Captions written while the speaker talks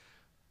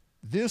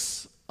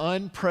This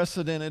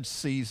unprecedented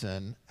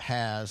season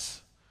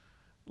has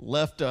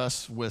left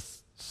us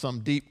with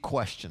some deep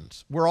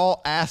questions. We're all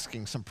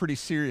asking some pretty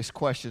serious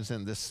questions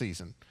in this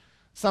season.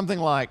 Something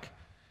like,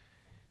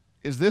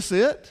 is this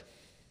it?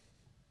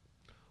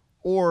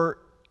 Or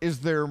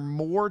is there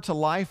more to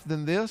life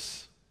than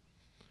this?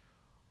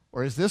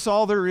 Or is this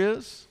all there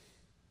is?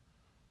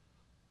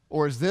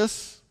 Or is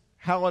this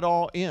how it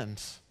all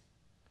ends?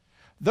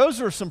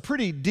 Those are some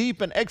pretty deep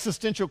and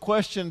existential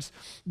questions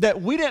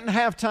that we didn't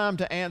have time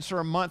to answer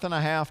a month and a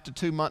half to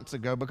 2 months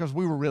ago because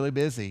we were really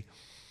busy.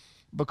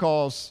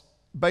 Because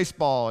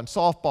baseball and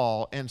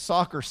softball and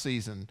soccer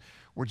season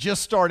were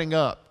just starting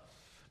up.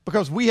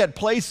 Because we had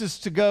places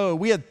to go,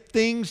 we had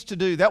things to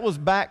do. That was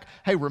back,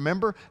 hey,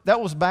 remember?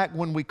 That was back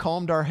when we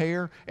combed our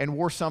hair and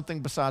wore something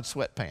besides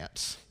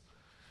sweatpants.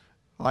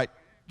 Like,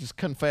 just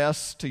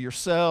confess to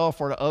yourself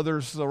or to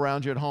others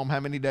around you at home, how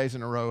many days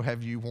in a row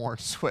have you worn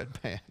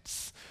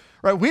sweatpants?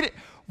 Right?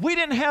 We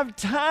didn't have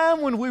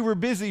time when we were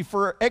busy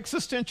for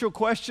existential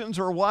questions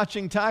or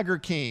watching Tiger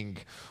King.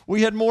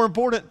 We had more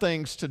important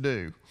things to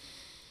do.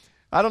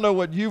 I don't know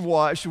what you've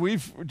watched.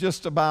 We've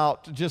just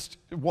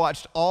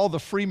watched all the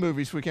free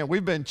movies we can.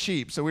 We've been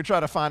cheap, so we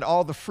try to find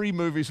all the free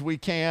movies we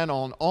can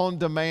on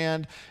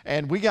demand.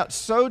 And we got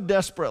so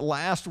desperate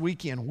last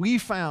weekend, we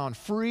found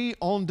free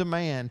on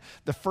demand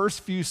the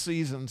first few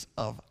seasons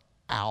of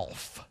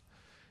Alf.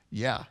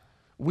 Yeah,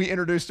 we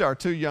introduced our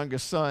 2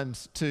 youngest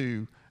sons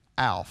to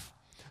Alf.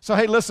 So,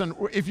 hey, listen,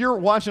 if you're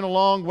watching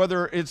along,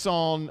 whether it's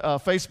on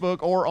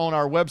Facebook or on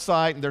our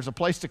website, and there's a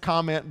place to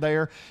comment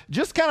there,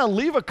 just kind of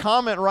leave a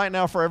comment right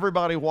now for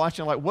everybody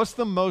watching. Like, what's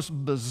the most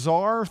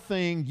bizarre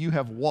thing you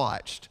have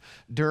watched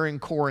during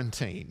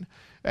quarantine?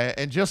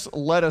 And just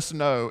let us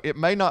know. It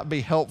may not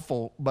be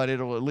helpful, but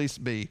it'll at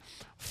least be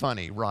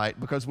funny, right?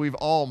 Because we've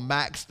all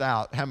maxed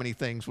out how many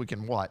things we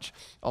can watch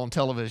on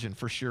television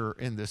for sure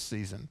in this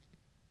season.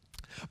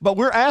 But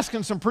we're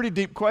asking some pretty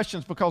deep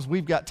questions because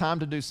we've got time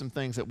to do some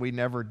things that we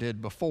never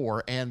did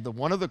before. And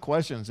one of the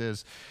questions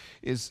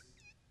is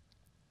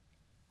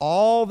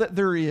all that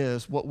there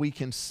is what we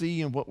can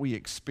see and what we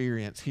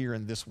experience here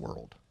in this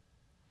world.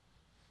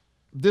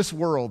 This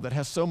world that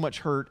has so much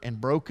hurt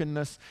and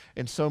brokenness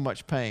and so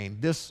much pain.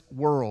 This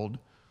world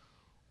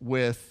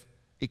with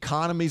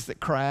economies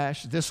that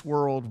crash. This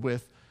world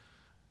with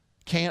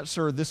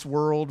cancer. This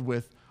world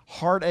with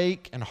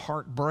heartache and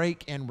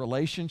heartbreak and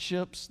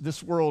relationships,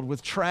 this world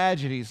with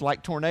tragedies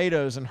like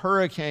tornadoes and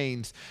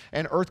hurricanes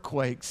and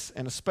earthquakes,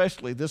 and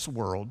especially this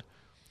world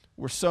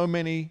where so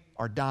many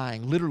are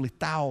dying, literally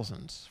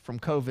thousands, from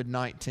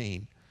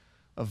COVID-19,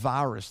 a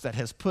virus that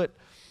has put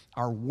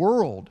our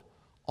world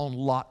on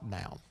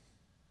lockdown.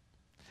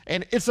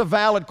 And it's a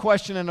valid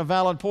question and a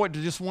valid point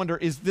to just wonder,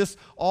 is this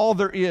all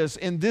there is?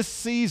 In this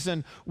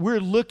season, we're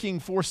looking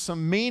for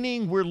some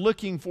meaning, we're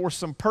looking for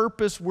some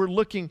purpose, we're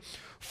looking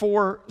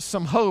for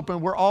some hope,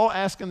 and we're all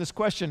asking this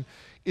question,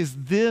 is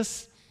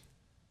this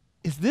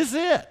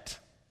it?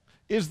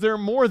 Is there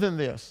more than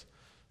this?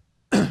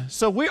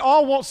 So we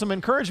all want some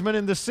encouragement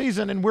in this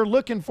season, and we're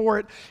looking for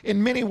it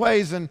in many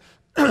ways, and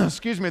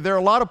excuse me, there are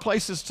a lot of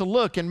places to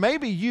look, and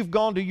maybe you've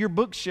gone to your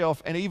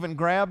bookshelf and even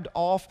grabbed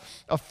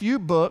off a few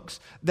books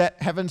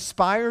that have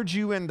inspired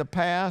you in the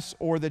past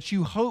or that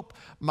you hope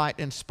might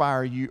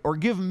inspire you or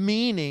give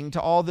meaning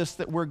to all this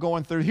that we're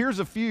going through. Here's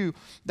a few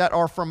that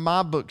are from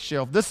my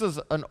bookshelf. This is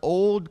an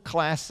old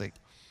classic.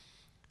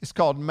 It's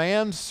called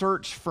Man's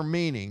Search for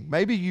Meaning.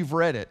 Maybe you've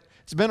read it.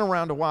 It's been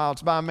around a while.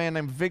 It's by a man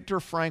named Viktor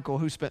Frankl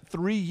who spent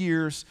 3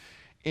 years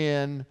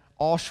in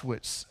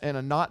Auschwitz in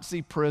a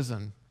Nazi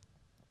prison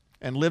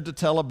and lived to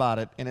tell about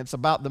it, and it's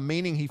about the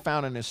meaning he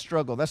found in his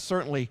struggle. That's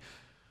certainly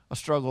a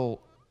struggle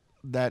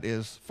that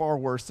is far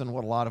worse than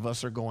what a lot of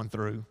us are going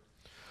through.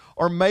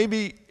 Or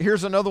maybe,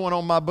 here's another one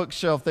on my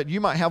bookshelf that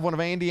you might have, one of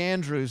Andy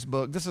Andrews'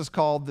 books. This is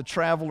called The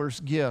Traveler's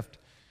Gift.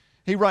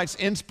 He writes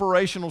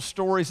inspirational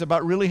stories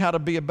about really how to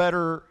be a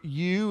better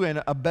you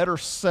and a better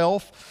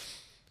self.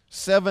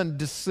 7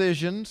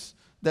 decisions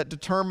that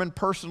determine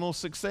personal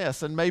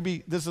success. And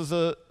maybe this is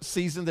a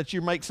season that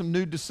you make some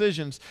new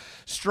decisions.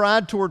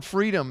 Stride Toward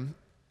Freedom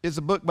is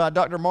a book by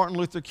Dr. Martin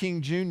Luther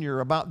King Jr.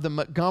 about the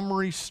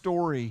Montgomery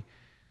story.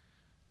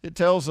 It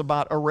tells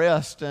about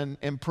arrest and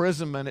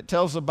imprisonment. It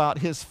tells about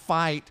his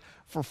fight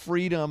for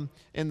freedom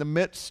in the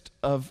midst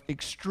of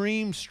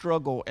extreme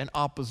struggle and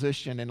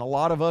opposition. And a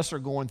lot of us are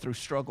going through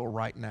struggle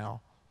right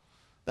now.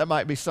 That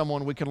might be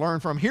someone we can learn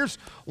from. Here's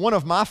one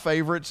of my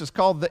favorites. It's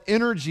called The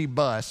Energy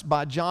Bus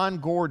by John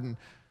Gordon.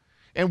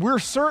 And we're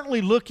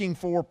certainly looking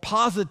for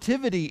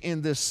positivity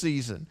in this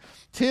season.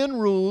 10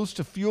 rules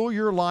to fuel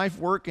your life,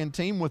 work, and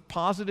team with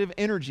positive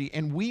energy.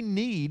 And we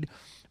need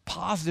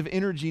positive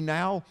energy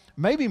now,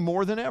 maybe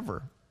more than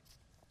ever.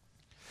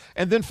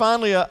 And then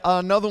finally,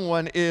 another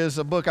one is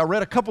a book I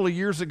read a couple of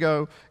years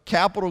ago,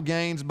 Capital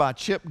Gains by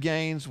Chip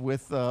Gaines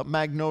with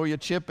Magnolia,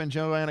 Chip and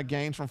Joanna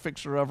Gaines from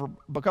Fixer Upper,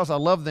 because I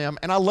love them.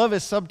 And I love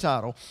his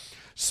subtitle,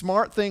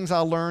 Smart Things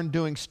I Learned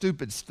Doing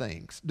Stupid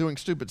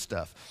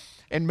Stuff.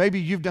 And maybe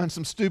you've done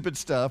some stupid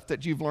stuff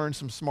that you've learned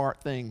some smart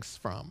things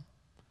from.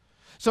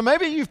 So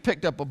maybe you've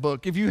picked up a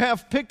book. If you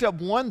have picked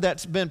up one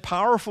that's been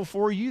powerful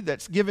for you,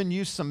 that's given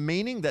you some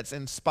meaning, that's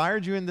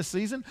inspired you in this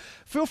season,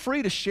 feel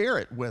free to share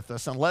it with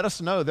us and let us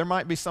know. There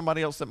might be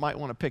somebody else that might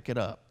want to pick it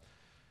up.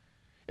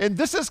 And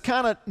this is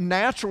kind of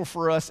natural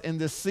for us in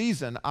this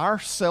season. Our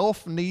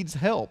self needs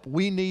help.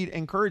 We need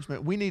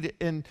encouragement. We need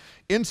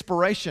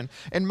inspiration.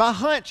 And my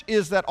hunch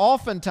is that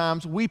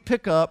oftentimes we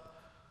pick up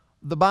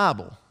the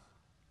Bible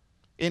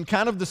in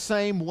kind of the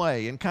same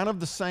way, in kind of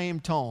the same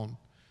tone.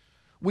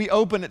 We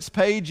open its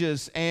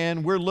pages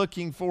and we're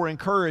looking for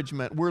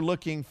encouragement. We're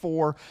looking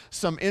for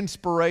some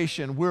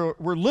inspiration. We're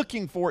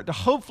looking for it to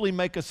hopefully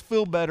make us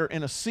feel better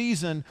in a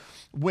season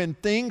when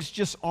things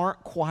just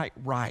aren't quite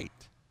right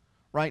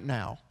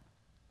now.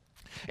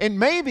 And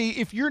maybe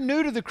if you're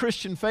new to the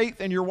Christian faith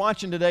and you're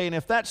watching today, and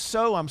if that's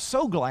so, I'm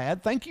so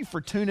glad. Thank you for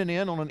tuning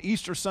in on an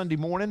Easter Sunday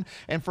morning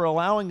and for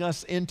allowing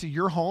us into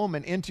your home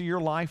and into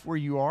your life where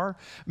you are.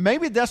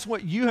 Maybe that's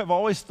what you have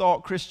always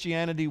thought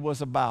Christianity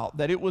was about,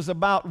 that it was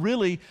about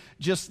really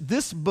just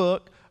this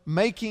book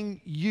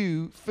making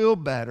you feel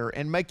better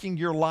and making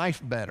your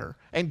life better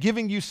and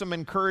giving you some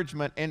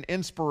encouragement and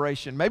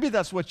inspiration. Maybe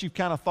that's what you've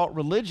kind of thought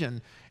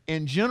religion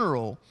in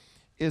general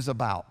is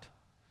about.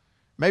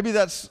 Maybe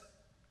that's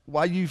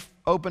why you've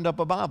opened up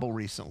a Bible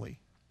recently.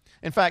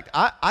 In fact,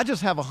 I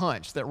just have a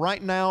hunch that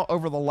right now,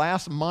 over the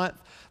last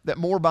month, that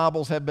more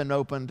Bibles have been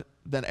opened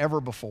than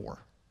ever before.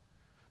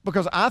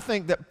 Because I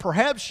think that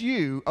perhaps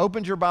you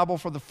opened your Bible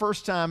for the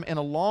first time in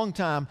a long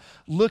time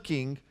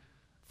looking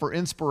for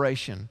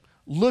inspiration,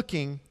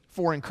 looking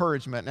for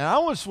encouragement. And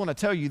I just want to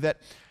tell you that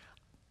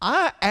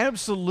I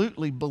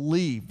absolutely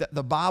believe that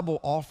the Bible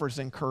offers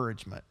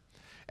encouragement.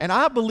 And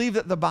I believe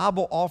that the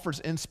Bible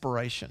offers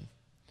inspiration.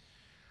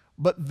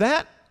 But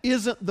that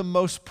isn't the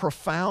most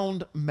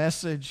profound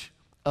message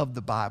of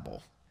the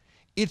Bible.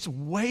 It's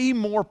way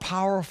more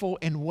powerful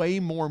and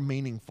way more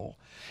meaningful.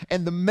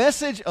 And the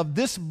message of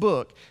this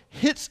book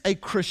hits a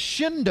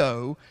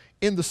crescendo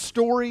in the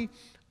story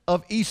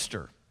of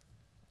Easter.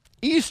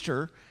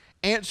 Easter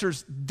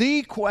answers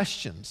the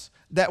questions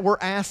that we're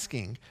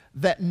asking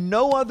that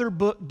no other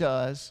book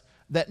does,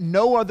 that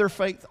no other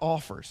faith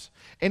offers.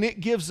 And it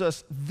gives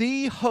us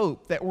the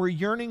hope that we're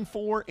yearning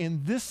for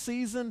in this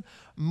season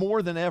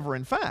more than ever.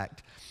 In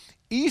fact,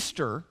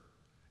 Easter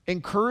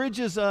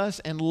encourages us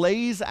and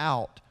lays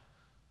out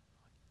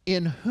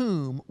in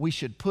whom we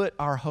should put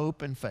our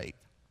hope and faith.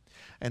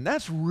 And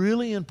that's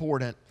really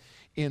important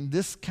in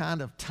this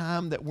kind of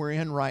time that we're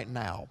in right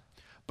now,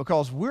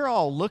 because we're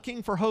all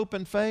looking for hope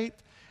and faith,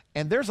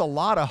 and there's a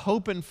lot of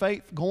hope and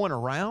faith going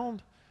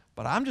around,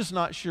 but I'm just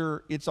not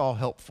sure it's all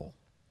helpful.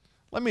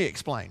 Let me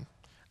explain.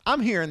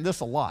 I'm hearing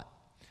this a lot.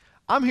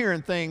 I'm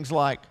hearing things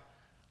like,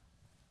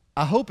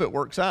 I hope it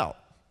works out.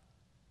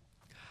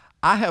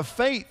 I have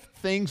faith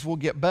things will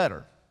get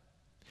better.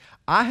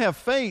 I have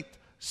faith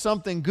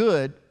something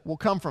good will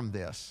come from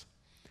this.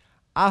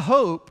 I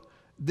hope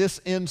this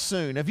ends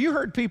soon. Have you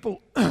heard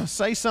people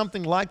say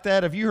something like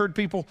that? Have you heard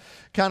people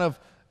kind of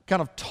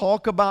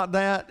talk about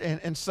that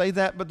and say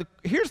that? But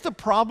here's the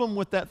problem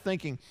with that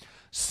thinking.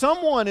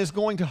 Someone is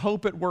going to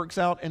hope it works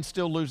out and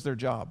still lose their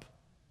job.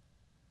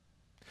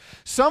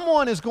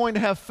 Someone is going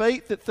to have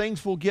faith that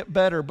things will get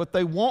better, but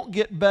they won't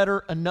get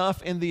better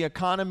enough in the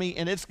economy,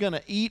 and it's going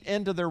to eat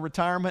into their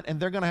retirement, and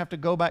they're going to have to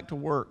go back to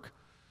work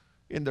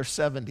in their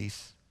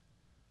 70s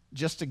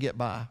just to get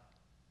by.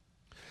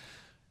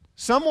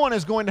 Someone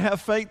is going to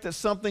have faith that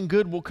something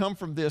good will come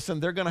from this,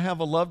 and they're going to have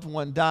a loved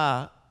one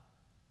die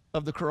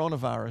of the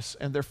coronavirus,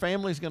 and their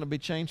family is going to be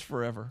changed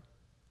forever.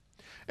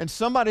 And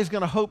somebody's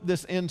going to hope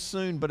this ends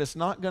soon, but it's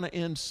not going to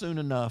end soon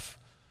enough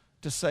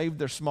to save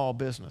their small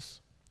business.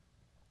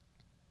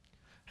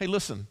 Hey,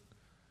 listen,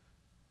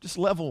 just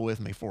level with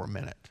me for a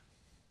minute,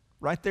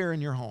 right there in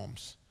your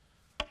homes.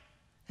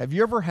 Have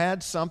you ever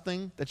had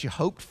something that you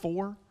hoped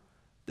for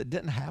that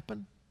didn't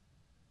happen?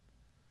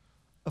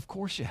 Of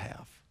course you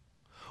have.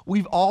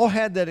 We've all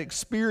had that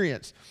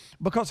experience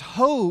because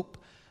hope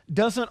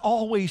doesn't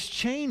always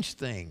change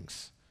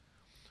things.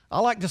 I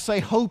like to say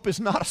hope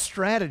is not a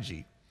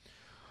strategy.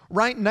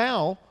 Right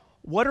now,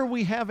 what are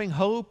we having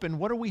hope and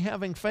what are we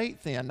having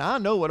faith in? Now, I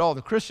know what all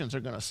the Christians are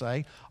going to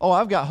say. Oh,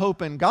 I've got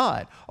hope in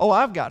God. Oh,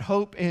 I've got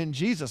hope in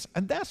Jesus.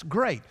 And that's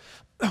great.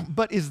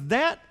 But is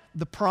that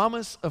the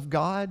promise of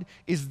God?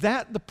 Is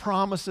that the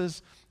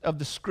promises of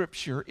the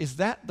Scripture? Is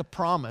that the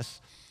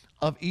promise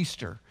of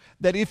Easter?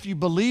 That if you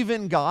believe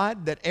in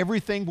God, that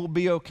everything will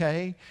be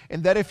okay,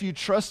 and that if you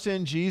trust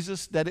in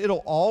Jesus, that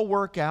it'll all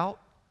work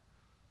out?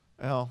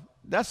 Well,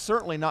 that's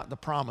certainly not the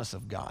promise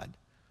of God.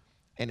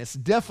 And it's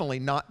definitely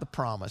not the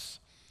promise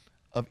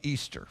of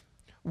Easter,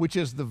 which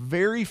is the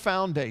very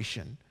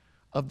foundation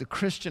of the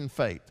Christian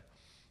faith.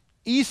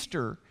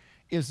 Easter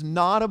is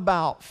not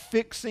about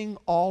fixing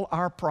all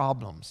our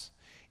problems.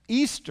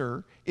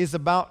 Easter is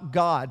about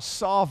God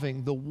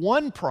solving the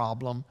one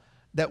problem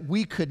that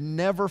we could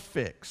never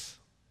fix.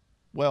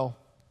 Well,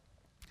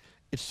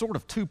 it's sort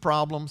of two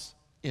problems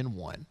in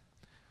one: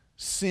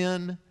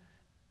 sin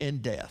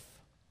and death.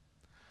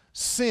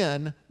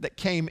 Sin that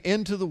came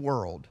into the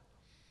world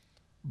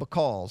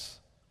because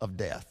of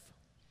death,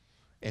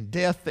 and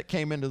death that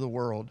came into the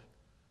world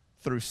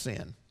through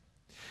sin.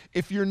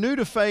 If you're new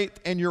to faith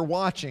and you're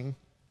watching,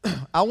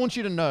 I want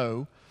you to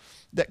know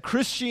that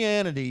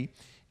Christianity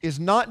is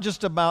not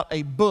just about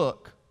a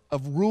book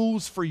of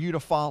rules for you to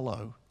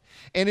follow,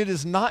 and it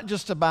is not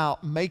just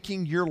about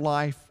making your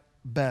life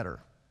better.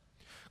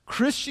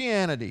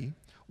 Christianity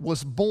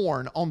was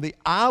born on the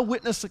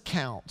eyewitness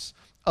accounts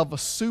of a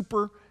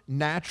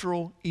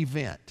supernatural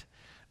event,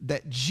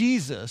 that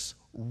Jesus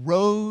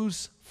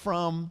rose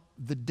from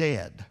the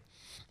dead,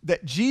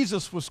 that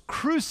Jesus was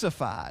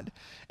crucified,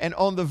 and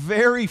on the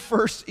very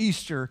first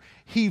Easter,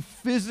 he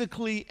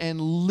physically and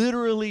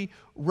literally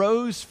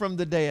rose from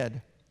the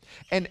dead.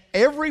 And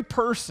every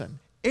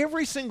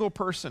single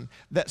person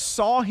that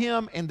saw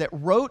him and that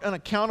wrote an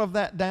account of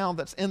that down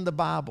that's in the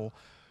Bible,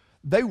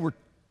 they were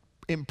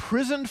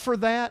imprisoned for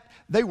that,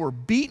 they were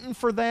beaten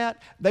for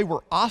that, they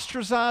were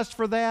ostracized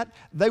for that,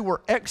 they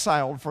were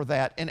exiled for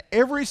that. And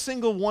every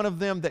single one of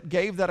them that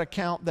gave that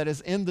account that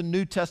is in the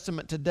New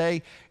Testament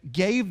today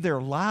gave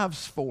their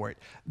lives for it.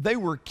 They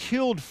were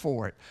killed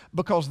for it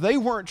because they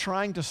weren't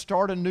trying to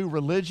start a new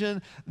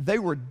religion. They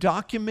were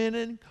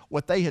documenting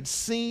what they had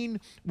seen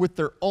with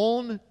their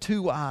own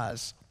two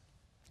eyes.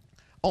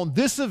 On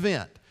this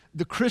event,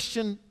 the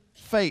Christian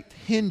faith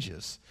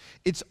hinges.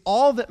 It's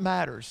all that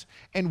matters.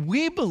 And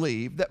we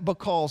believe that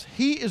because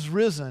he is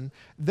risen,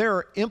 there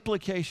are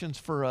implications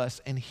for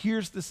us. And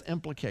here's this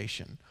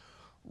implication: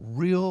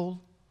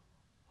 real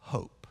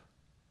hope.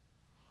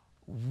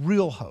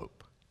 Real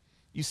hope.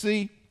 You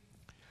see,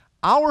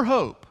 our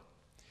hope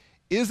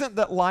isn't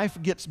that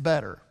life gets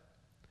better.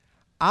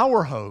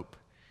 Our hope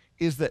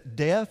is that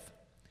death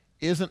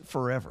isn't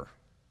forever.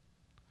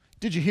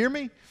 Did you hear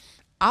me?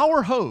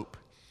 Our hope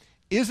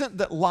isn't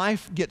that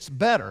life gets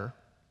better.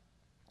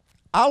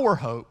 Our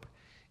hope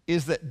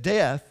is that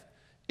death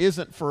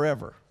isn't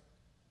forever.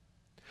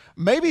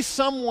 Maybe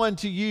someone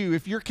to you,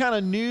 if you're kind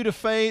of new to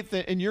faith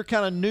and you're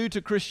kind of new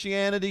to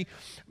Christianity,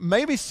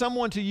 maybe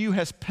someone to you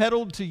has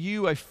peddled to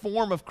you a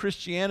form of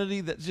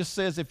Christianity that just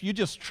says if you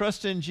just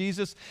trust in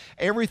Jesus,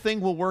 everything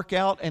will work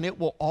out and it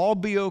will all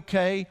be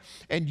okay.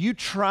 And you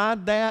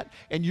tried that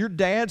and your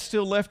dad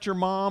still left your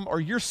mom, or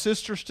your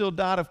sister still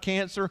died of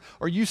cancer,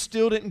 or you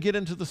still didn't get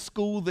into the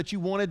school that you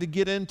wanted to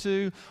get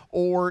into,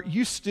 or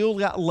you still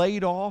got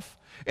laid off.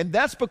 And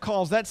that's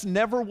because that's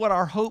never what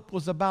our hope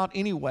was about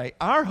anyway.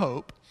 Our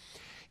hope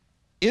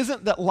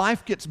isn't that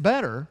life gets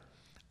better.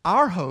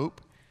 Our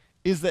hope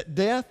is that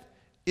death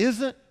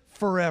isn't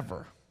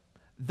forever.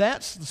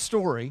 That's the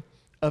story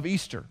of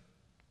Easter.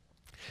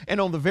 And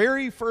on the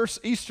very first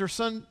Easter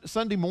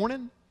Sunday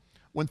morning,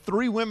 when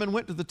 3 women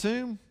went to the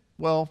tomb,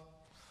 well,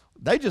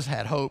 they just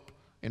had hope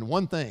in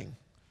one thing.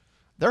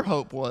 Their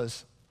hope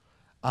was,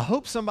 I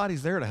hope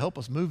somebody's there to help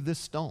us move this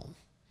stone.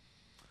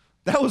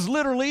 That was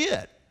literally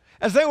it.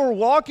 As they were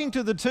walking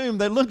to the tomb,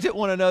 they looked at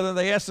one another and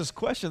they asked this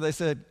question. They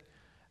said,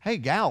 hey,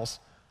 gals,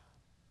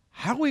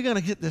 how are we going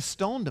to get this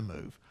stone to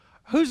move?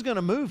 Who's going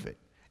to move it?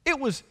 It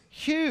was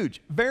huge,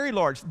 very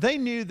large. They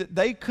knew that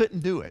they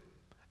couldn't do it.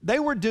 They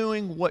were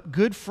doing what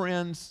good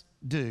friends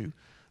do.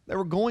 They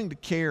were going to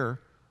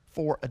care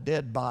for a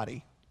dead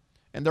body.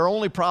 And their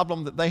only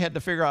problem that they had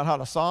to figure out how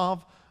to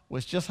solve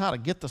was just how to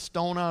get the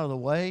stone out of the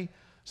way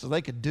so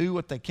they could do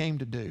what they came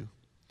to do.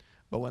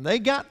 But when they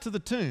got to the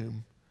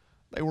tomb,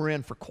 they were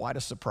in for quite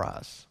a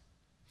surprise.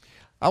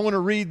 I want to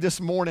read this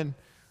morning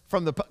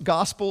from the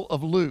Gospel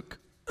of Luke.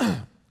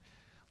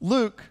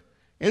 Luke,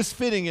 is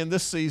fitting in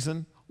this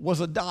season,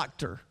 was a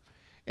doctor.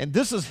 And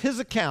this is his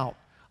account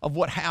of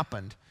what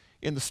happened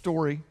in the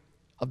story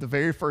of the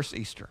very first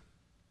Easter.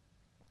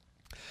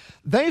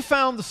 They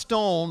found the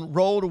stone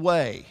rolled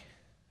away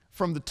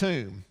from the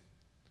tomb.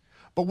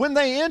 But when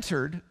they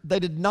entered, they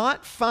did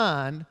not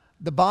find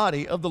the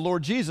body of the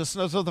Lord Jesus.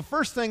 And so the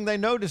first thing they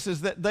noticed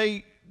is that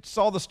they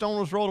saw the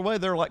stone was rolled away.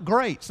 They're like,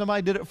 great,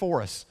 somebody did it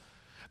for us.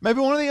 Maybe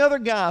one of the other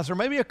guys, or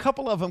maybe a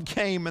couple of them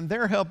came and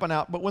they're helping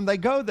out. But when they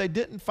go, they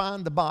didn't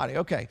find the body.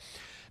 Okay,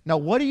 now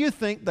what do you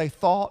think they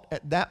thought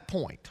at that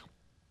point?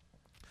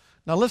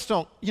 Now let's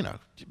don't,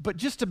 but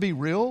just to be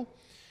real,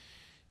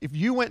 if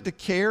you went to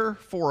care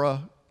for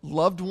a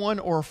loved one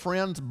or a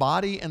friend's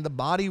body and the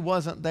body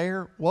wasn't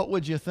there, what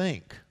would you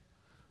think?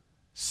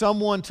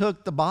 Someone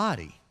took the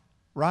body,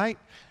 right?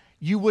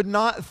 You would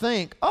not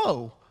think,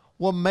 oh,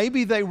 well,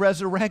 maybe they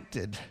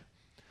resurrected.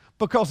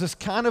 Because it's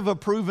kind of a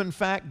proven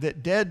fact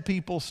that dead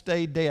people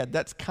stay dead.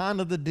 That's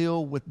kind of the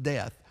deal with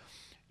death.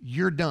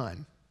 You're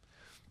done.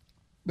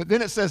 But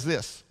then it says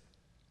this.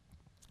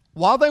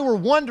 While they were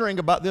wondering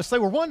about this, they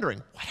were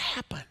wondering, what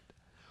happened?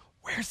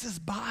 Where's his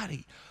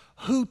body?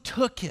 Who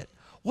took it?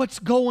 What's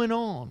going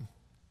on?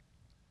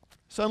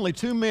 Suddenly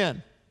 2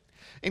 men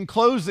in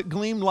clothes that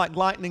gleamed like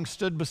lightning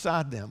stood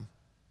beside them.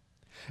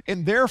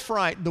 In their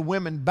fright, the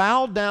women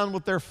bowed down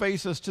with their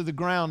faces to the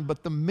ground,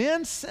 but the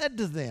men said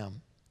to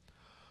them,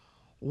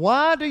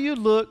 why do you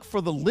look for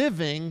the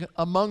living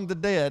among the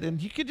dead?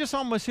 And you could just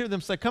almost hear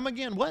them say, come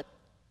again, what?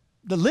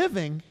 The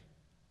living?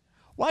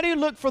 Why do you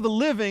look for the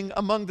living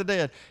among the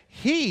dead?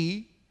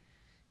 He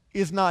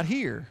is not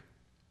here.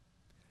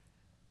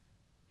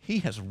 He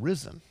has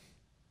risen.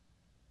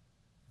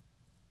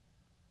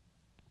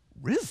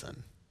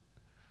 Risen.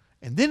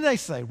 And then they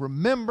say,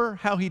 remember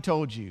how he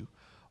told you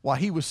while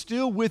he was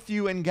still with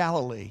you in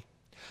Galilee.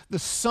 The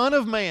Son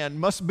of Man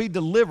must be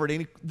delivered.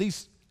 And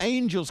these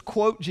angels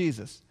quote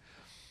Jesus.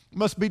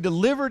 Must be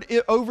delivered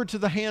over to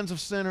the hands of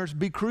sinners,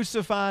 be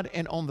crucified,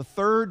 and on the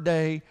third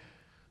day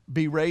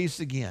be raised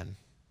again.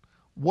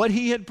 What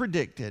he had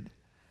predicted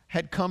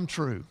had come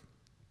true.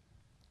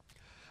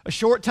 A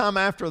short time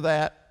after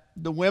that,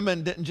 the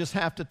women didn't just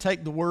have to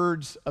take the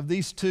words of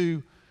these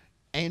two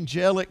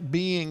angelic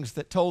beings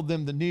that told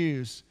them the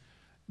news.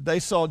 They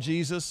saw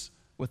Jesus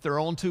with their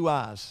own two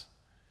eyes.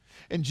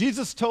 And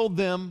Jesus told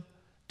them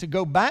to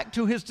go back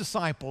to his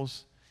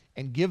disciples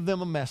and give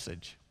them a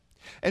message.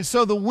 And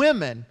so the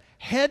women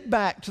head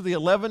back to the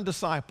 11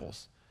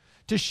 disciples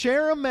to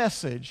share a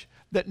message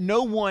that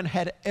no one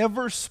had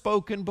ever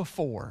spoken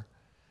before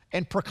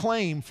and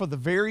proclaim for the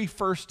very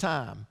first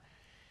time.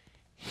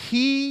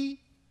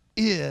 He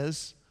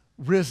is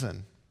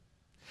risen.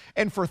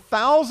 And for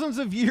thousands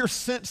of years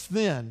since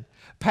then,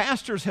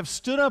 pastors have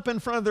stood up in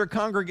front of their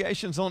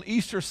congregations on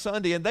Easter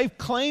Sunday and they've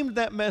claimed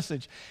that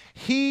message.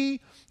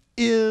 He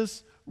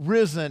is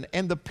risen.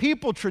 And the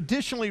people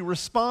traditionally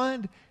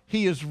respond,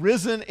 he is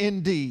risen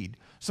indeed.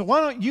 So why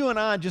don't you and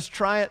I just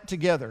try it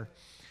together?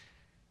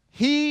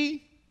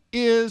 He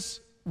is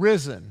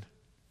risen.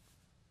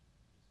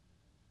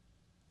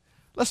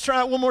 Let's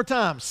try it one more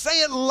time.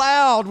 Say it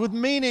loud with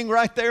meaning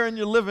right there in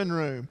your living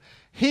room.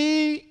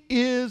 He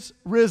is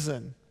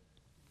risen.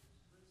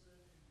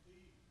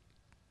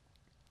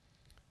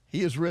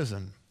 He is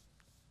risen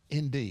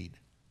indeed.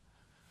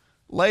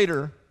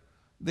 Later,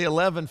 the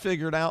 11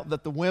 figured out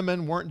that the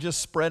women weren't just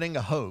spreading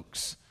a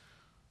hoax.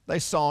 They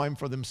saw him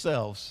for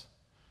themselves.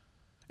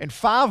 And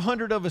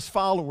 500 of his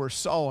followers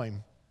saw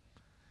him.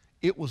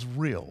 It was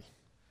real.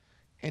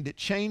 And it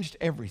changed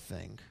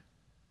everything.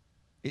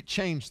 It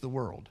changed the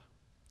world.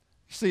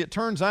 You see, it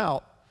turns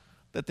out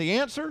that the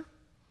answer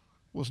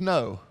was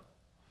no.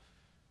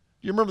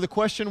 Do you remember the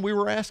question we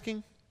were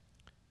asking?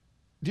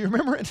 Do you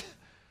remember it?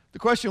 The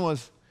question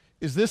was,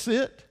 is this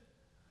it?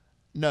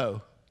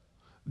 No,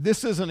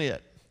 this isn't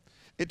it.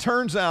 It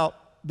turns out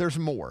there's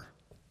more.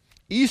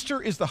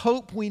 Easter is the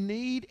hope we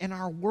need in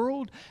our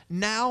world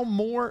now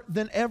more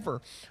than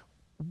ever.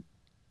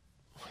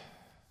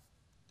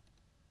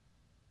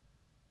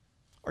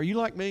 Are you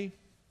like me?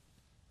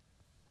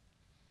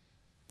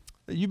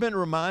 That you've been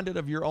reminded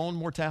of your own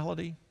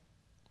mortality?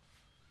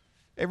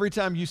 Every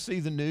time you see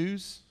the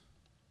news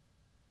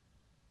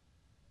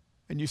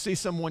and you see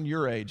someone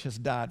your age has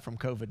died from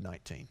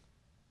COVID-19.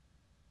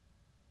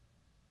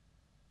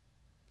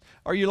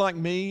 Are you like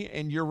me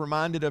and you're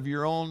reminded of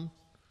your own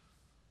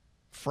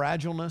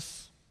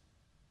fragileness?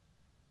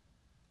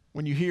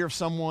 When you hear of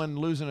someone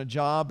losing a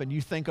job and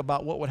you think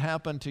about what would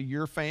happen to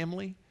your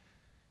family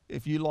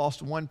if you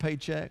lost one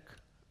paycheck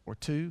or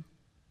two?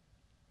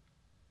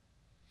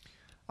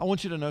 I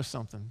want you to know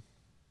something.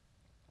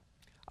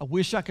 I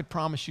wish I could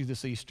promise you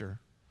this Easter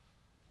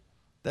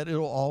that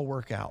it'll all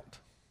work out.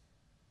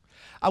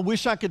 I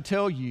wish I could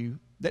tell you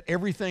that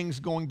everything's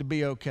going to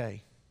be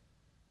okay.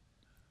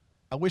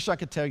 I wish I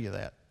could tell you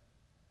that.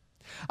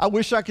 I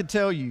wish I could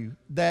tell you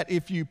that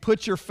if you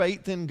put your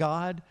faith in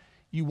God,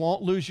 you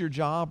won't lose your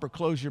job or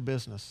close your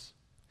business.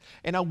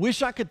 And I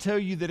wish I could tell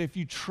you that if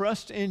you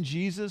trust in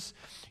Jesus,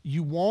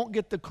 you won't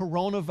get the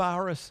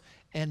coronavirus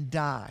and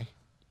die.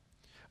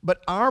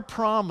 But our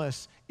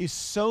promise is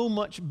so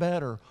much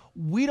better.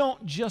 We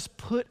don't just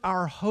put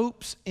our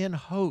hopes in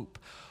hope.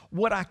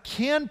 What I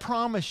can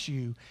promise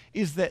you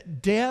is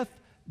that death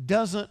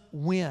doesn't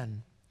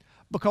win,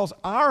 because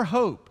our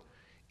hope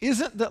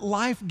isn't that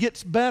life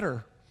gets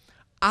better.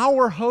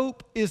 Our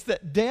hope is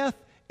that death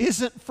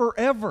isn't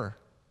forever.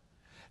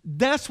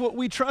 That's what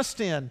we trust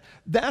in.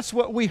 That's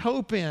what we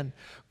hope in.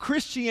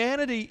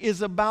 Christianity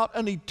is about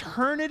an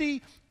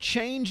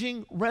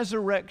eternity-changing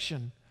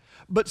resurrection.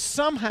 But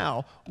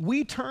somehow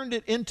we turned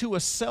it into a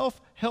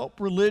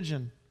self-help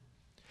religion.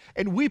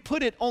 And we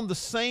put it on the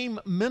same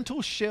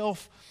mental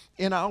shelf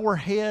in our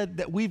head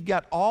that we've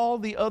got all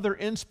the other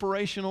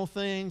inspirational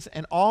things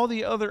and all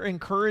the other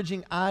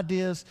encouraging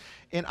ideas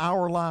in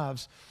our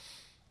lives.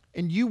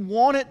 And you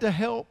want it to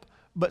help,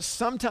 but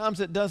sometimes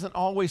it doesn't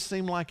always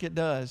seem like it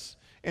does.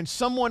 And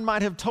someone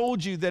might have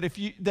told you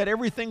that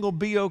everything will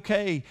be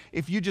okay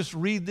if you just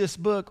read this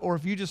book or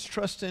if you just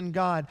trust in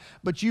God,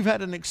 but you've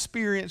had an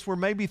experience where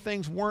maybe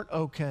things weren't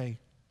okay.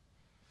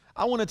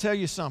 I want to tell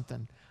you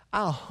something.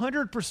 I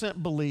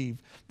 100% believe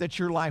that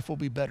your life will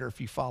be better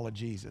if you follow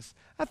Jesus.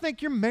 I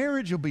think your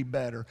marriage will be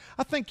better.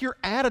 I think your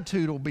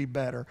attitude will be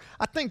better.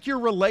 I think your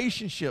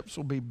relationships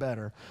will be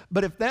better.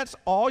 But if that's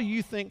all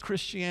you think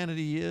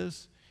Christianity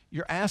is,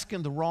 you're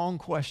asking the wrong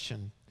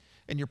question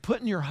and you're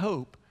putting your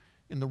hope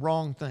in the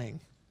wrong thing.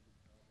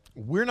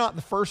 We're not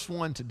the first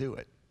one to do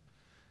it.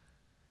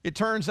 It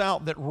turns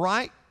out that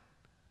right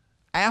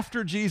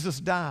after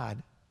Jesus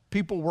died,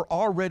 people were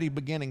already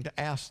beginning to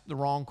ask the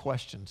wrong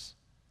questions.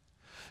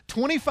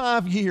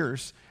 25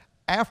 years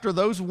after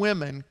those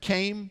women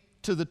came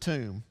to the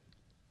tomb,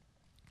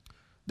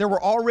 there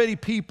were already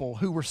people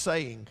who were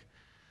saying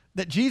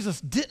that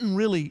Jesus didn't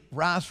really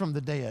rise from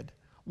the dead,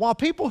 while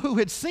people who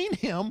had seen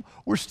him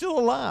were still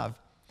alive.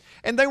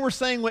 And they were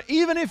saying, well,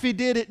 even if he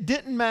did, it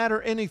didn't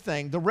matter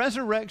anything. The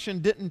resurrection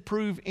didn't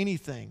prove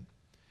anything.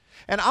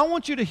 And I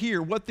want you to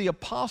hear what the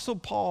Apostle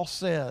Paul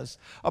says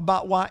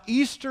about why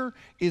Easter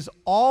is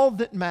all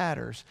that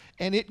matters,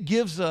 and it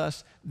gives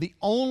us the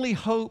only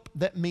hope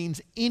that means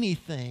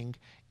anything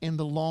in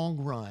the long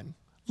run.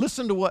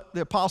 Listen to what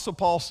the Apostle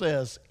Paul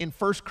says in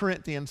 1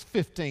 Corinthians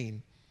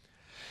 15.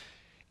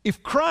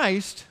 If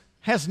Christ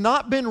has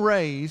not been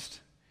raised,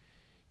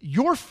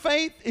 your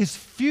faith is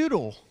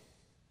futile.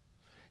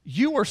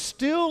 You are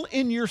still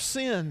in your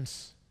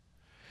sins.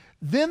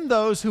 Then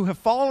those who have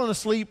fallen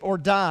asleep or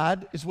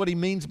died, is what he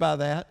means by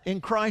that,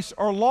 in Christ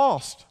are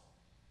lost.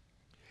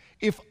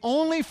 If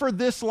only for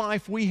this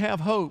life we have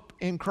hope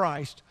in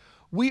Christ,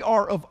 we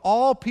are of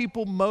all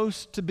people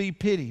most to be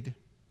pitied.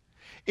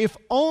 If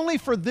only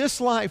for this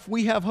life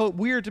we have hope,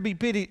 we are to be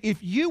pitied.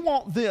 If you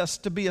want this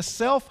to be a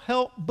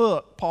self-help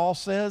book, Paul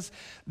says,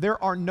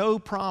 there are no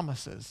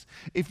promises.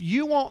 If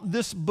you want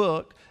this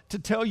book to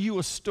tell you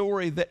a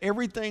story that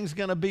everything's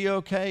going to be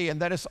okay and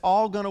that it's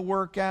all going to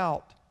work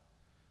out,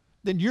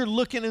 then you're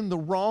looking in the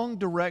wrong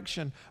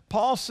direction.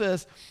 Paul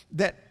says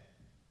that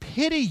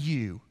pity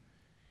you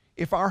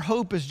if our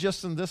hope is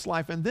just in this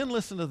life. And then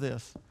listen to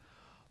this.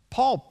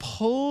 Paul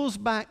pulls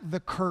back the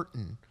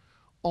curtain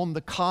on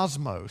the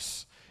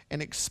cosmos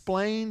and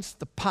explains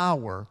the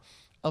power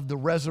of the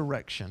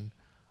resurrection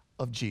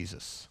of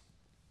Jesus.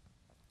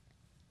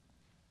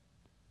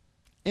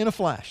 In a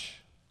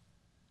flash,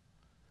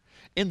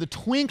 in the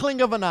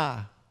twinkling of an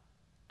eye,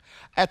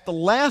 at the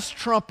last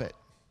trumpet,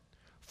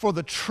 for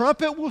the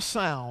trumpet will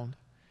sound,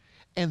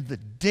 and the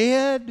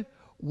dead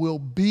will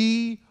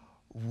be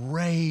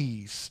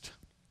raised.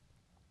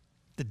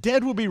 The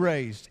dead will be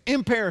raised,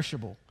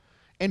 imperishable,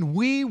 and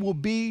we will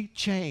be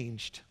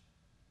changed.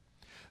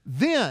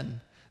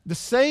 Then the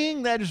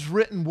saying that is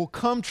written will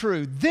come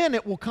true. Then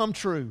it will come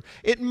true.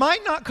 It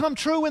might not come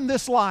true in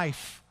this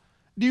life.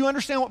 Do you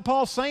understand what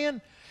Paul's saying?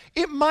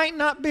 It might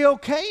not be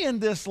okay in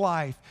this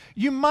life.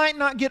 You might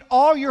not get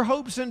all your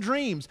hopes and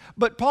dreams.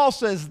 But Paul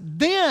says,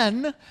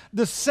 then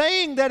the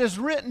saying that is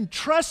written,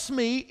 trust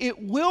me,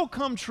 it will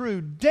come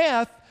true.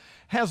 Death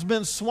has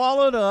been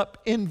swallowed up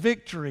in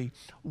victory.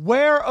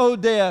 Where, O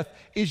death,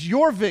 is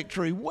your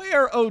victory?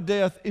 Where, O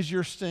death, is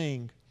your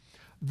sting?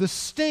 The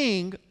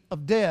sting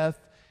of death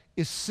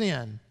is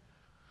sin.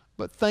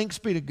 But thanks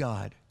be to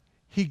God,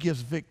 he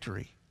gives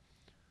victory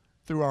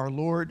through our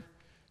Lord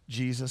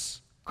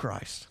Jesus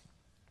Christ.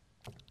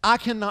 I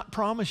cannot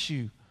promise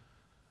you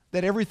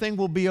that everything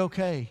will be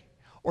okay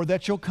or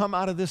that you'll come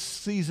out of this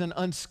season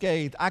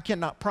unscathed. I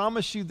cannot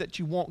promise you that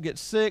you won't get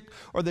sick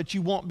or that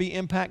you won't be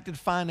impacted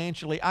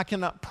financially. I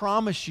cannot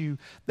promise you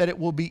that it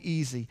will be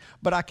easy.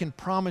 But I can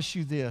promise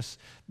you this,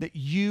 that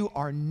you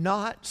are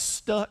not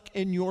stuck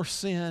in your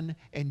sin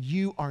and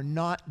you are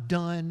not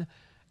done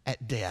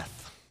at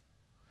death.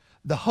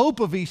 The hope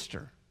of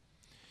Easter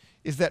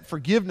is that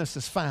forgiveness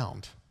is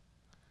found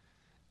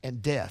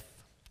and death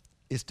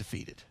is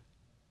defeated.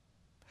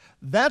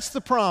 That's the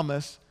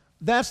promise.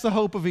 That's the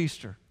hope of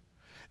Easter.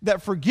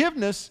 That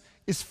forgiveness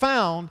is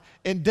found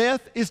and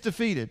death is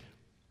defeated.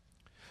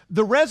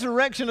 The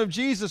resurrection of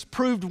Jesus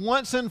proved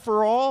once and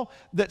for all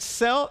that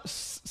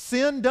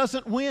sin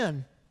doesn't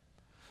win.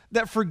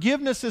 That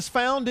forgiveness is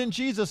found in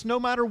Jesus no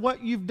matter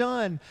what you've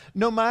done,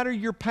 no matter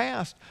your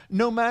past,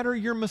 no matter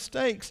your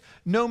mistakes,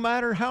 no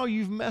matter how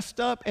you've messed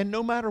up, and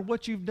no matter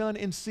what you've done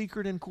in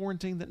secret in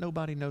quarantine that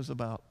nobody knows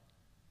about.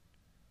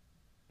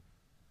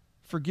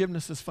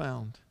 Forgiveness is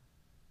found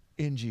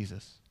in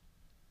Jesus.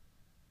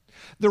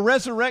 The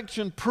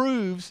resurrection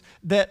proves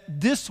that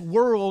this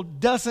world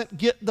doesn't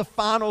get the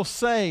final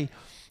say.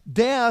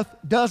 Death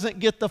doesn't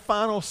get the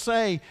final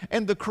say,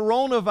 and the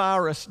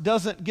coronavirus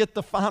doesn't get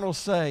the final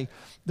say.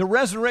 The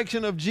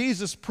resurrection of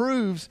Jesus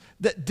proves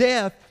that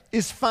death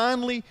is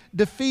finally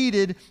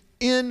defeated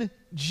in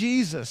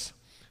Jesus.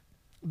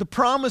 The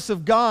promise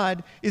of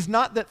God is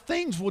not that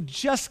things will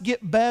just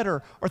get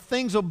better or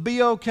things will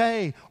be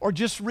okay or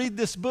just read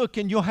this book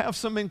and you'll have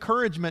some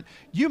encouragement.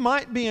 You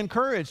might be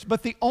encouraged,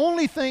 but the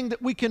only thing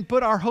that we can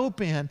put our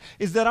hope in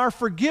is that our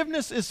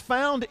forgiveness is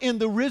found in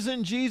the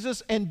risen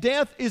Jesus and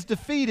death is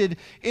defeated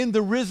in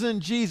the risen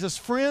Jesus.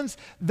 Friends,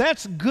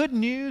 that's good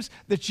news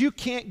that you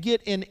can't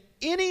get in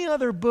any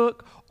other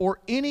book or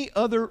any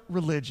other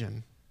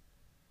religion.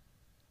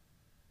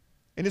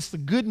 And it's the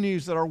good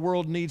news that our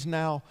world needs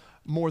now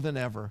more than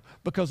ever,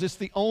 because it's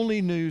the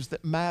only news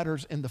that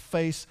matters in the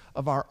face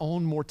of our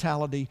own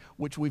mortality,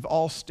 which we've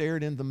all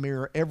stared in the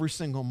mirror every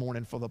single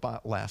morning for the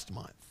last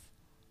month.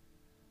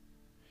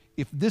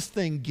 If this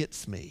thing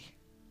gets me,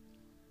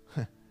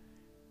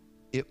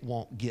 it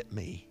won't get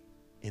me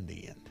in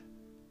the end.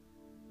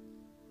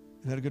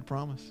 Isn't that a good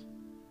promise?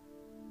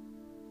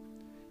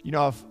 You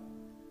know,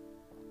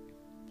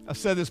 I've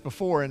said this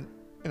before, and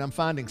I'm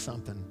finding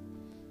something,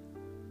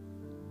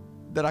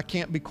 that I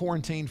can't be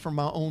quarantined from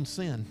my own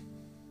sin.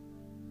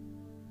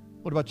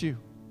 What about you?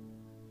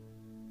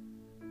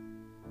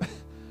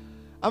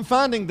 I'm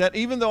finding that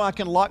even though I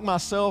can lock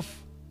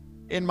myself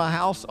in my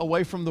house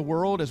away from the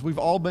world, as we've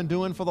all been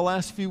doing for the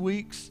last few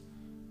weeks,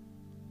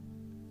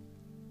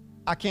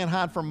 I can't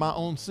hide from my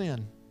own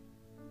sin.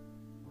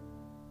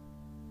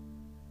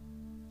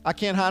 I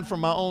can't hide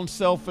from my own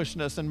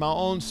selfishness and my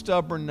own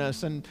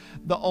stubbornness and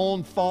the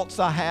own thoughts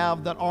I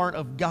have that aren't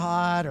of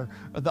God, or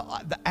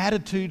the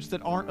attitudes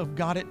that aren't of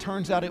God. It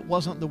turns out it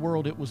wasn't the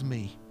world, it was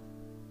me.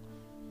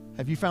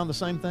 Have you found the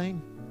same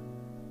thing?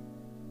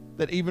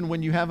 That even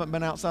when you haven't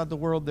been outside the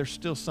world, there's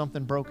still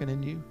something broken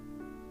in you?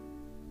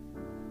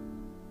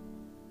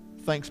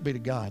 Thanks be to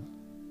God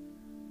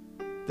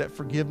that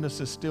forgiveness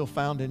is still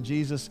found in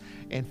Jesus,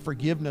 and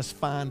forgiveness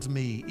finds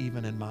me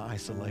even in my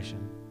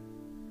isolation.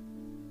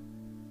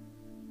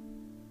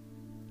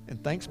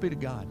 And thanks be to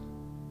God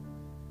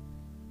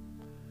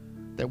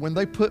that when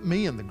they put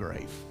me in the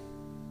grave,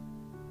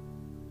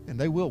 and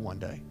they will one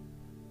day,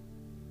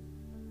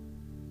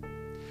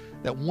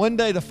 that one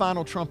day the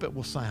final trumpet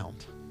will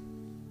sound,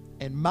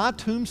 and my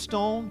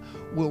tombstone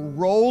will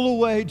roll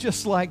away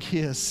just like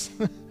his.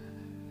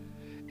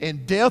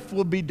 And death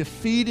will be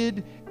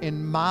defeated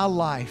in my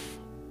life,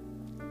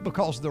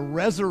 because the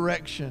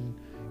resurrection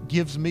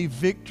gives me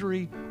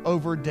victory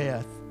over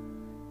death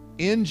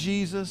in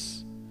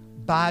Jesus,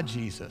 by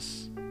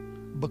Jesus,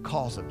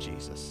 because of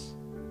Jesus.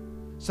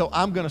 So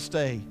I'm going to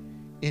stay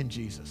in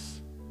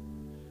Jesus.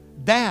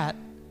 That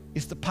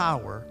is the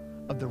power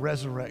of the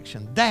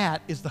resurrection.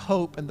 That is the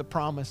hope and the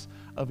promise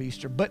of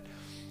Easter. But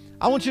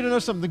I want you to know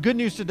something. The good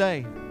news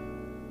today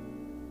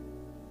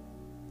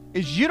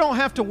is you don't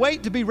have to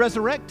wait to be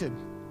resurrected.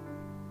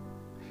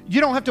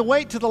 You don't have to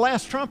wait to the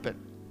last trumpet.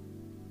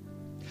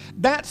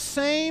 That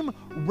same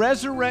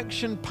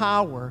resurrection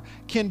power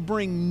can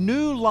bring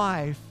new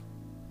life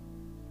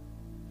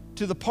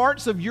to the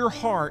parts of your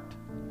heart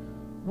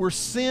where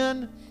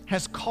sin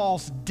has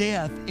caused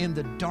death in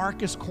the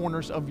darkest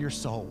corners of your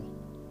soul.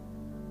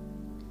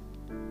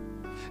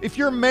 If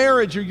your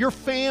marriage or your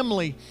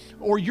family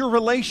or your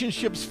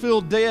relationships feel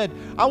dead,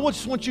 I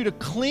just want you to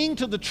cling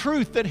to the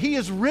truth that He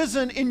is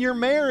risen in your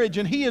marriage,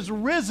 and He is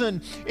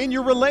risen in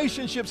your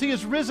relationships. He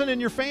is risen in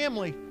your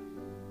family.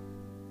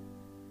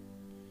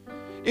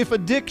 If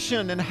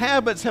addiction and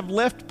habits have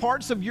left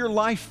parts of your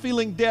life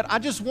feeling dead, I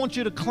just want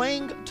you to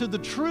cling to the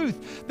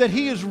truth that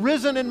He is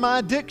risen in my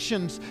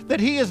addictions,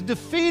 that He has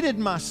defeated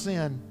my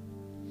sin.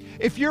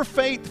 If your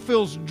faith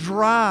feels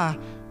dry,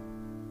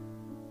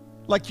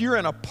 like you're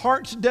in a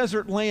parched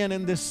desert land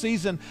in this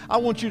season, I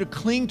want you to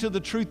cling to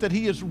the truth that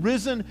He is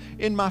risen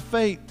in my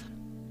faith.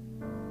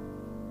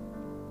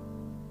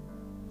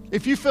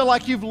 If you feel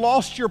like you've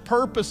lost your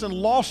purpose and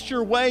lost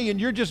your way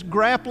and you're just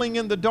grappling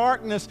in the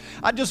darkness,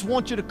 I just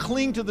want you to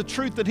cling to the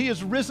truth that He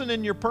is risen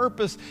in your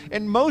purpose.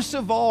 And most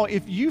of all,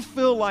 if you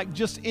feel like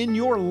just in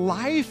your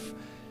life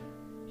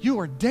you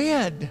are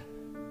dead,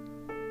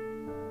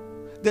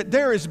 that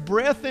there is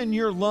breath in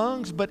your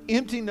lungs but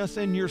emptiness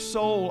in your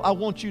soul, I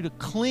want you to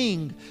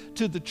cling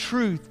to the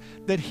truth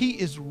that He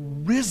is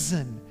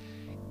risen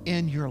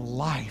in your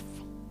life.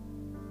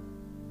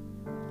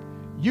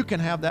 You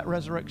can have that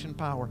resurrection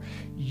power.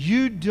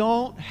 You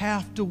don't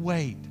have to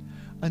wait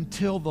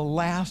until the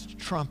last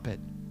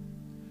trumpet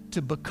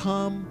to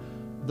become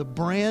the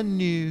brand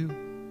new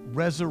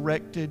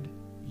resurrected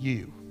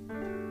you.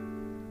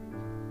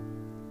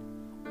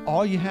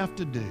 All you have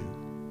to do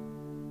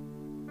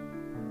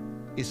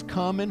is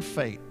come in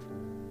faith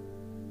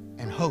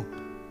and hope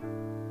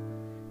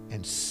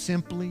and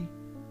simply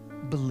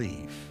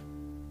believe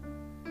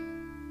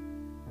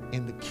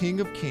in the King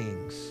of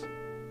Kings,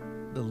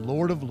 the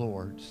Lord of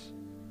Lords,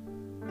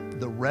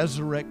 the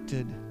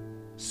resurrected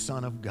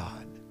Son of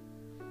God,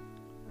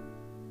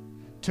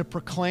 to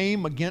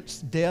proclaim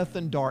against death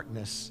and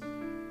darkness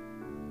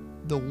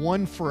the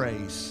one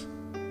phrase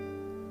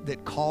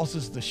that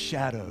causes the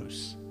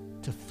shadows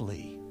to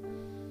flee.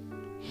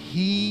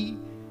 He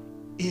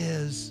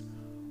is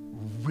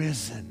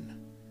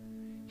risen.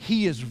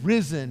 He is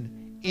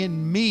risen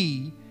in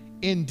me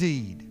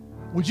indeed.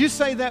 Would you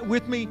say that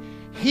with me?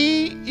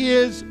 He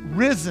is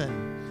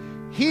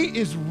risen. He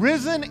is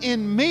risen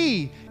in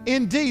me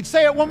indeed.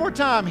 Say it one more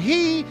time.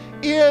 He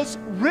is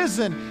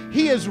risen.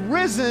 He is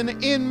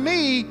risen in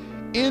me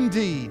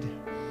indeed.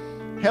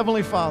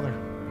 Heavenly Father,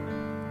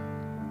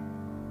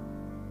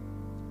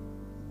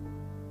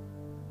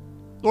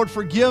 Lord,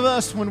 forgive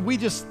us when we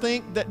just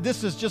think that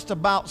this is just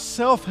about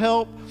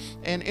self-help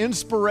and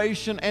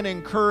inspiration and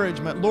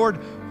encouragement. Lord,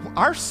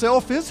 our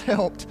self is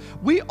helped.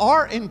 We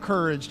are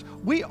encouraged.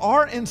 We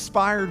are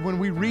inspired when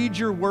we read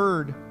your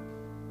word.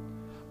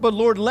 But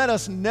Lord, let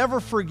us never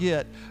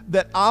forget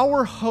that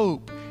our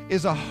hope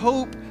is a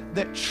hope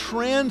that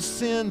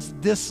transcends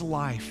this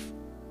life.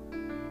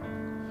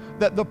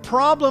 That the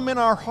problem in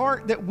our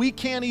heart that we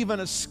can't even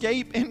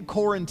escape in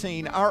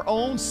quarantine, our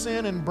own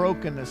sin and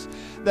brokenness,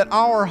 that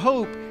our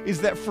hope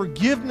is that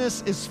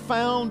forgiveness is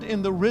found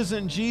in the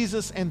risen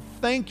Jesus. And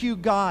thank you,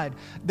 God,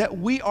 that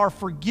we are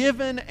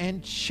forgiven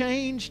and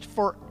changed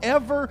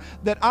forever,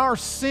 that our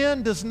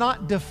sin does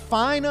not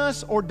define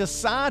us or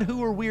decide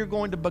who we are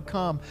going to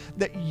become,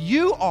 that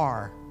you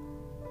are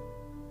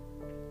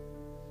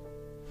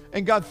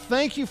And God,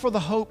 thank you for the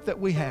hope that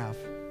we have.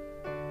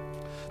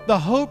 The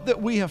hope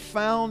that we have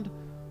found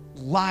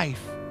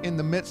life in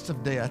the midst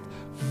of death,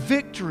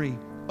 victory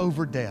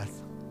over death.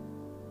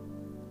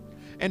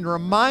 And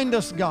remind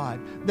us, God,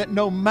 that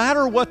no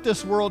matter what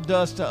this world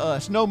does to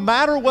us, no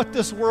matter what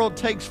this world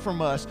takes from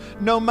us,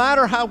 no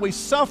matter how we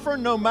suffer,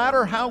 no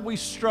matter how we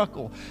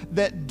struggle,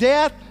 that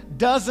death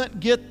doesn't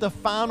get the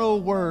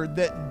final word,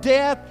 that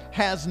death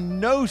has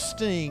no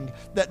sting,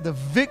 that the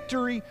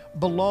victory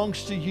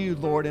belongs to you,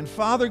 Lord. And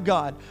Father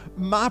God,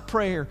 my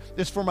prayer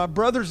is for my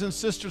brothers and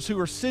sisters who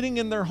are sitting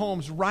in their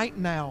homes right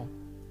now,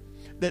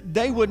 that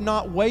they would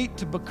not wait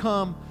to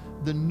become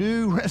the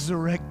new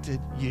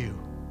resurrected you.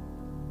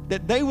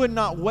 That they would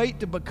not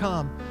wait to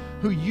become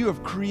who you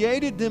have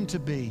created them to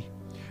be,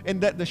 and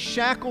that the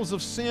shackles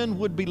of sin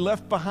would be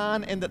left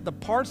behind, and that the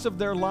parts of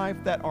their life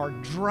that are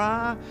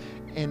dry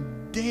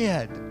and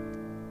dead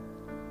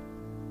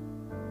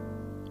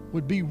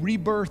would be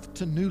rebirthed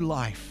to new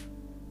life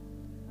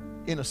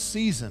in a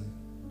season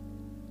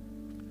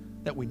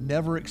that we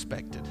never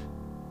expected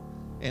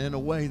and in a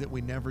way that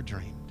we never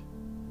dreamed.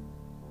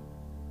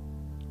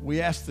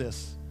 We ask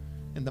this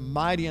in the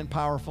mighty and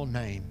powerful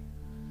name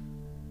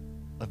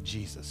of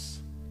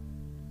Jesus,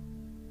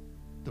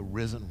 the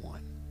risen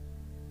one.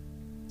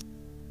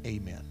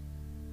 Amen.